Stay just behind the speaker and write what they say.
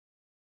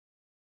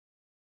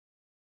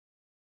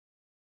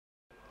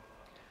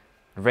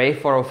Ray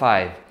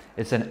 405.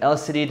 It's an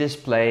LCD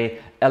display,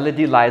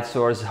 LED light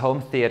source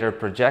home theater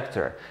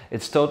projector.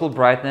 Its total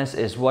brightness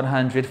is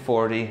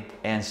 140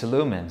 ANSI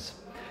lumens.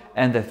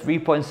 And the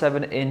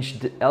 3.7-inch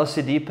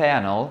LCD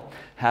panel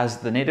has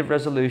the native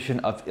resolution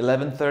of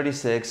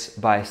 1136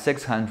 by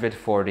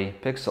 640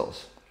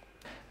 pixels.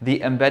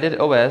 The embedded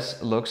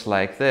OS looks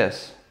like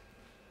this.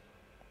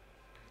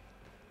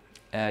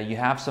 You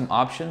have some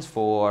options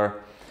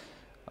for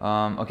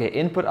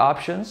input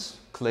options.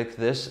 Click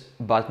this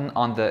button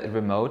on the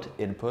remote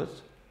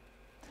input.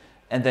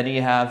 And then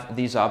you have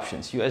these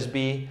options: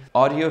 USB,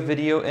 audio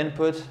video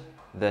input,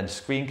 then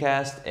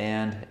screencast,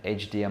 and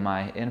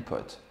HDMI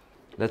input.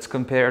 Let's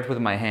compare it with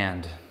my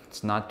hand.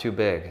 It's not too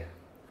big.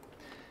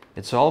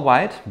 It's all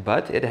white,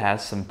 but it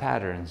has some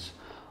patterns.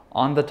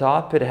 On the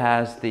top it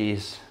has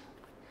these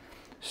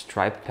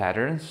striped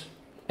patterns,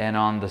 and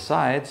on the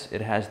sides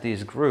it has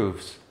these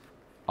grooves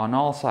on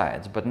all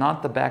sides, but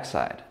not the back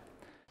side.